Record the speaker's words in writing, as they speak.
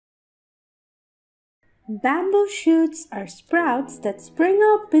Bamboo shoots are sprouts that spring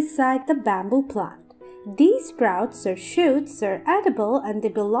out beside the bamboo plant. These sprouts or shoots are edible and they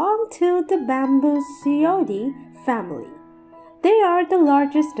belong to the Bambusiidae family. They are the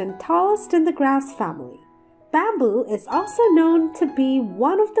largest and tallest in the grass family. Bamboo is also known to be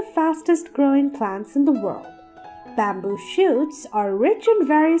one of the fastest growing plants in the world. Bamboo shoots are rich in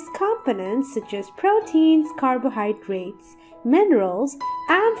various components such as proteins, carbohydrates, minerals,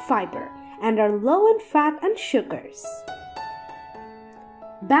 and fiber, and are low in fat and sugars.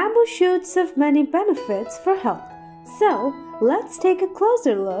 Bamboo shoots have many benefits for health, so let's take a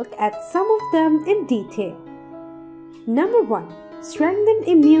closer look at some of them in detail. Number 1. Strengthen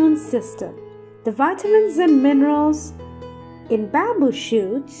immune system. The vitamins and minerals in bamboo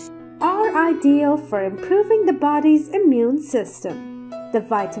shoots are ideal for improving the body's immune system. The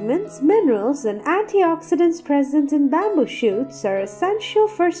vitamins, minerals, and antioxidants present in bamboo shoots are essential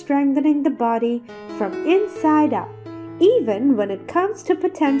for strengthening the body from inside out, even when it comes to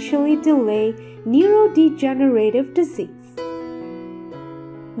potentially delay neurodegenerative disease.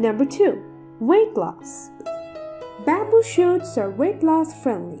 Number 2. Weight loss. Bamboo shoots are weight loss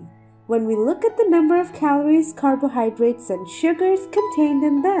friendly. When we look at the number of calories, carbohydrates, and sugars contained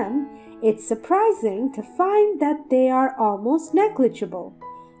in them, it's surprising to find that they are almost negligible.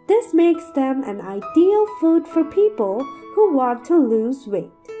 This makes them an ideal food for people who want to lose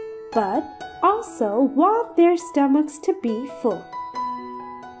weight, but also want their stomachs to be full.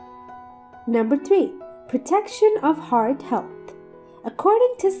 Number 3. Protection of heart health.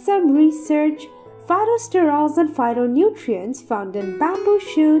 According to some research, phytosterols and phytonutrients found in bamboo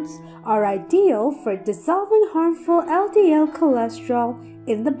shoots are ideal for dissolving harmful LDL cholesterol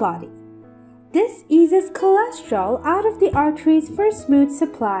in the body. This eases cholesterol out of the arteries for smooth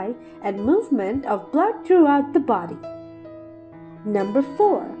supply and movement of blood throughout the body. Number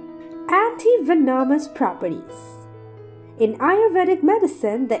 4. Anti-venomous properties. In Ayurvedic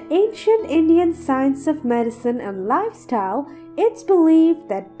medicine, the ancient Indian science of medicine and lifestyle, it's believed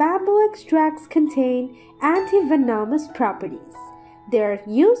that bamboo extracts contain anti-venomous properties. They are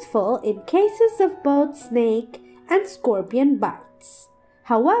useful in cases of both snake and scorpion bites.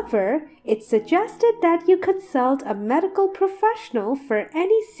 However, it's suggested that you consult a medical professional for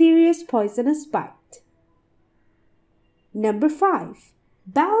any serious poisonous bite. Number 5.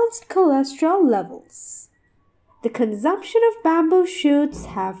 Balanced cholesterol levels. The consumption of bamboo shoots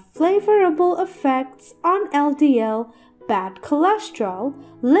have favorable effects on LDL, bad cholesterol,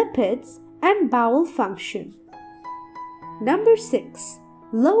 lipids, and bowel function. Number 6.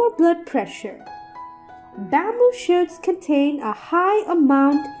 Lower blood pressure. Bamboo shoots contain a high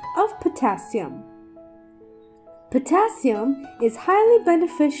amount of potassium. Potassium is highly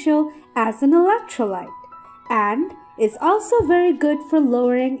beneficial as an electrolyte and is also very good for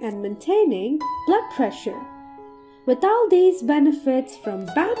lowering and maintaining blood pressure. With all these benefits from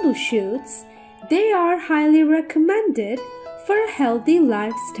bamboo shoots, they are highly recommended for a healthy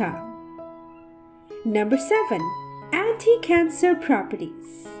lifestyle. Number 7. Anti-cancer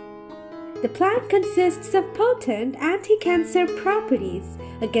properties. The plant consists of potent anti-cancer properties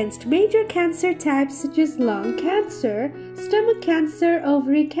against major cancer types such as lung cancer, stomach cancer,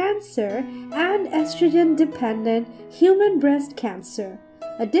 ovary cancer, and estrogen-dependent human breast cancer.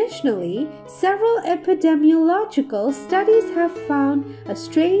 Additionally, several epidemiological studies have found a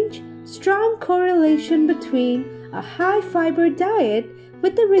strong correlation between a high-fiber diet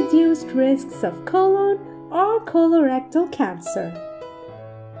with the reduced risks of colon or colorectal cancer.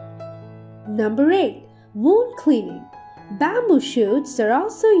 Number 8. Wound cleaning. Bamboo shoots are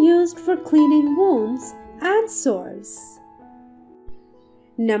also used for cleaning wounds and sores.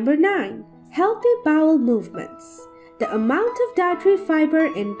 Number 9. Healthy bowel movements. The amount of dietary fiber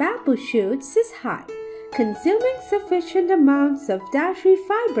in bamboo shoots is high. Consuming sufficient amounts of dietary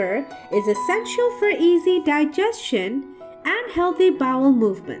fiber is essential for easy digestion and healthy bowel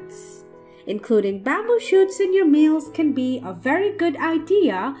movements. Including bamboo shoots in your meals can be a very good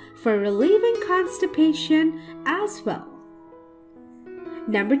idea for relieving constipation as well.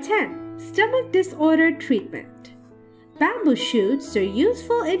 Number 10. Stomach disorder treatment. Bamboo shoots are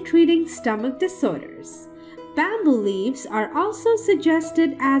useful in treating stomach disorders. Bamboo leaves are also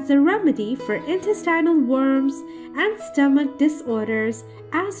suggested as a remedy for intestinal worms and stomach disorders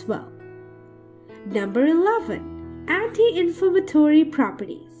as well. Number 11. Anti-inflammatory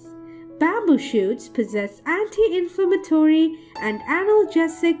properties. Bamboo shoots possess anti-inflammatory and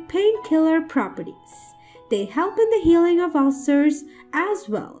analgesic painkiller properties. They help in the healing of ulcers as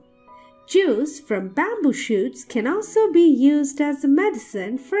well. Juice from bamboo shoots can also be used as a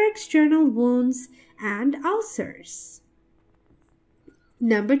medicine for external wounds and ulcers.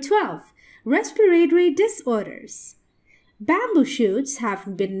 Number 12. Respiratory disorders. Bamboo shoots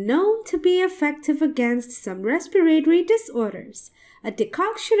have been known to be effective against some respiratory disorders. A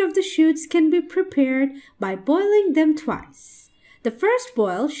decoction of the shoots can be prepared by boiling them twice. The first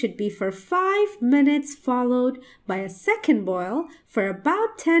boil should be for 5 minutes, followed by a second boil for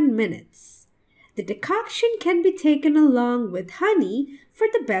about 10 minutes. The decoction can be taken along with honey for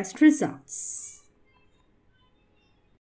the best results.